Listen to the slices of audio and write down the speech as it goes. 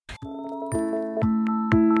Hi,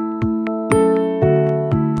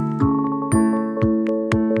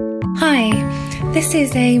 this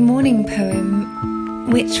is a morning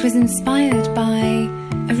poem which was inspired by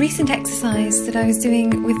a recent exercise that I was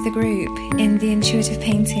doing with the group in the intuitive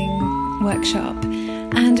painting workshop,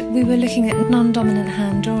 and we were looking at non-dominant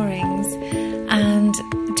hand drawings and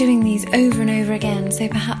doing these over and over again, so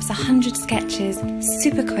perhaps 100 sketches,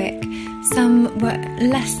 super quick. Some were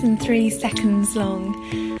less than 3 seconds long,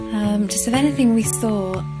 just of anything we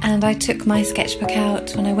saw. And I took my sketchbook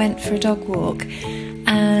out when I went for a dog walk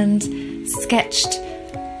and sketched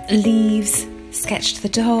leaves, sketched the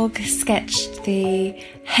dog, sketched the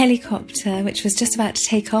helicopter, which was just about to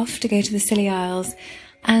take off to go to the Scilly Isles.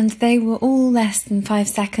 And they were all less than 5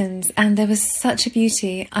 seconds, and there was such a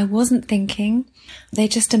beauty. I wasn't thinking. They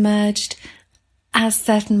just emerged as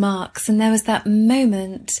certain marks, and there was that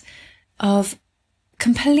moment of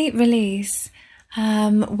complete release,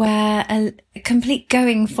 where a complete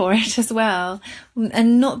going for it as well,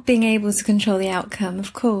 and not being able to control the outcome,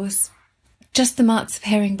 of course. Just the marks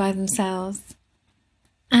appearing by themselves.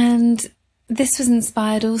 And this was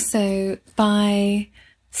inspired also by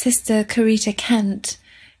Sister Corita Kent,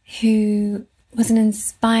 who was an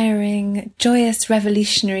inspiring, joyous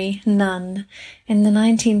revolutionary nun in the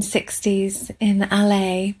 1960s in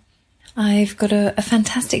LA. I've got a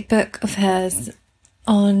fantastic book of hers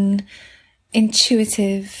on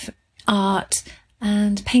intuitive art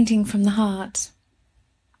and painting from the heart.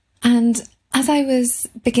 And as I was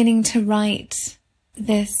beginning to write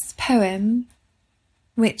this poem,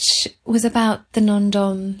 which was about the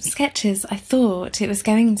non-dom sketches I thought it was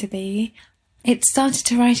going to be, it started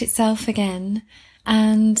to write itself again,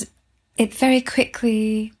 and it very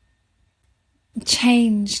quickly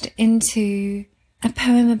changed into a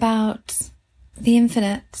poem about the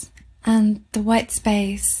infinite and the white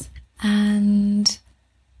space and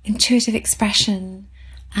intuitive expression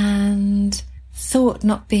and thought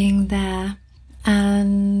not being there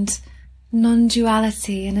and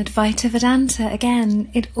non-duality and Advaita Vedanta.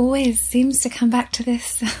 Again, it always seems to come back to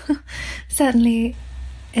this. Certainly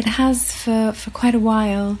it has for quite a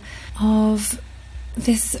while, of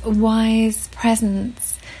this wise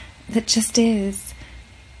presence that just is,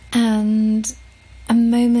 and a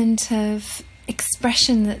moment of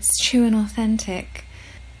expression that's true and authentic,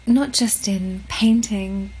 not just in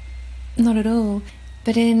painting, not at all,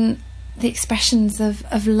 but in the expressions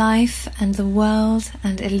of life and the world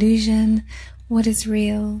and illusion, what is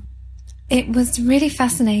real. It was really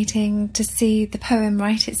fascinating to see the poem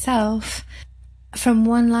write itself from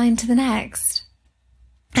one line to the next.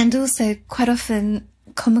 And also quite often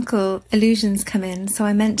comical illusions come in. So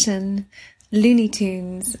I mention Looney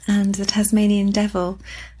Tunes and the Tasmanian Devil.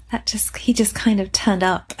 He just kind of turned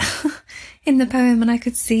up in the poem, and I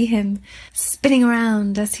could see him spinning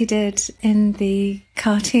around as he did in the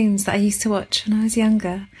cartoons that I used to watch when I was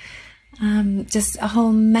younger. Just a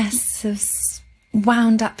whole mess of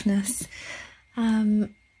wound upness,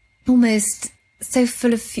 almost so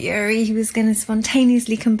full of fury he was going to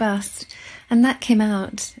spontaneously combust. And that came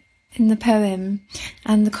out in the poem,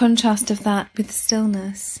 and the contrast of that with the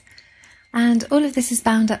stillness. And all of this is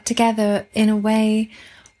bound up together in a way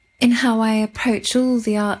in how I approach all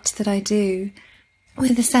the art that I do,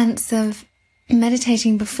 with a sense of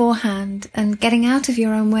meditating beforehand and getting out of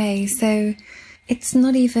your own way. So it's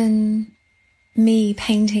not even me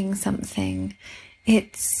painting something.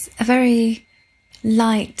 It's a very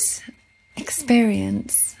light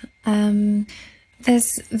experience.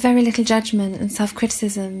 There's very little judgment and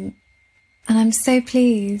self-criticism. And I'm so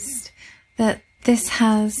pleased that this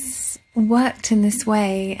has worked in this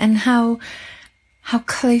way, and how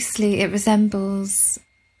closely it resembles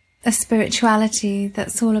a spirituality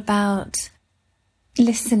that's all about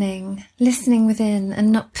listening within,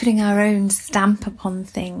 and not putting our own stamp upon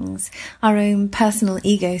things, our own personal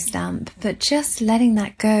ego stamp, but just letting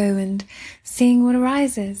that go and seeing what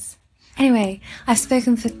arises. Anyway, I've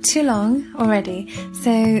spoken for too long already,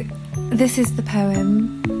 so this is the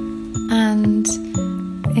poem, and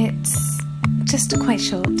it's just quite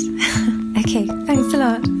short. Okay, thanks a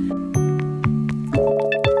lot.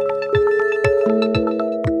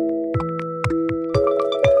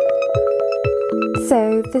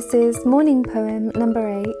 So this is morning poem number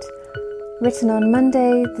 8, written on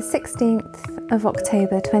Monday the 16th of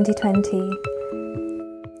October 2020.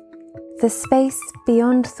 The space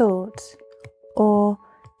beyond thought, or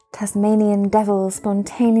Tasmanian Devil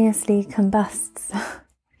spontaneously combusts.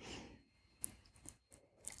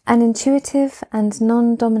 An intuitive and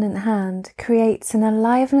non-dominant hand creates an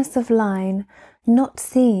aliveness of line not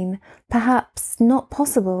seen, perhaps not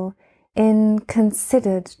possible, in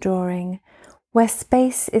considered drawing, where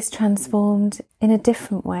space is transformed in a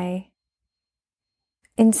different way.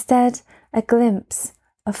 Instead, a glimpse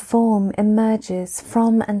of form emerges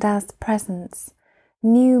from and as presence.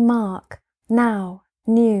 New mark, now,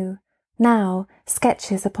 new, now,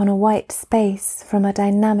 sketches upon a white space from a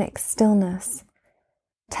dynamic stillness.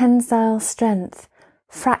 Tensile strength,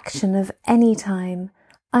 fraction of any time,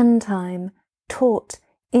 untime, taut,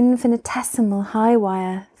 infinitesimal high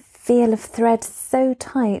wire, feel of thread so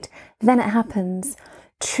tight, then it happens.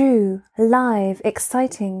 True, live,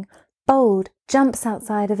 exciting, bold, jumps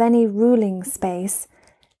outside of any ruling space,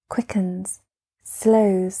 quickens,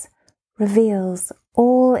 slows, reveals,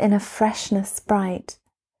 all in a freshness bright.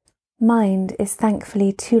 Mind is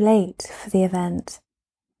thankfully too late for the event,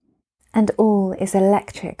 and all is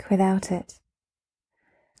electric without it.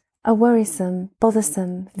 A worrisome,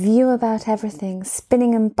 bothersome, view about everything,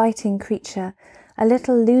 spinning and biting creature, a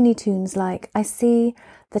little Looney Tunes like, I see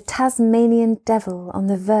the Tasmanian devil on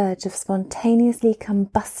the verge of spontaneously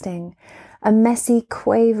combusting, a messy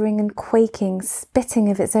quavering and quaking, spitting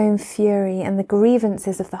of its own fury and the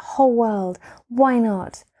grievances of the whole world. Why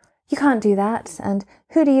not? You can't do that, and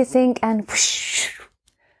who do you think? And whoosh,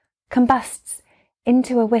 combusts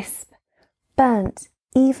into a wisp, burnt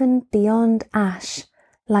even beyond ash,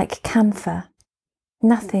 like camphor.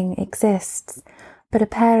 Nothing exists but a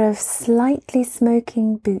pair of slightly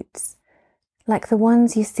smoking boots, like the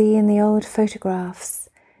ones you see in the old photographs,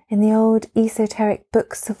 in the old esoteric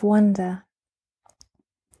books of wonder.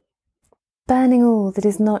 Burning all that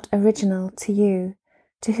is not original to you,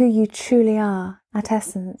 to who you truly are at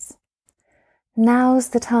essence. Now's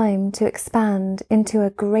the time to expand into a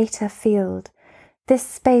greater field, this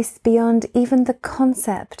space beyond even the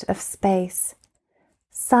concept of space.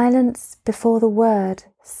 Silence before the word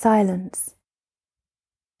silence.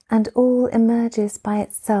 And all emerges by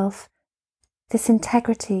itself, this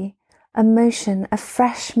integrity, a motion, a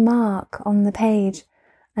fresh mark on the page,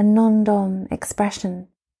 a non-dom expression.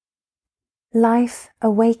 Life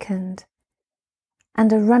awakened,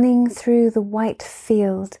 and a running through the white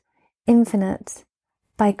field, infinite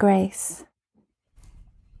by grace.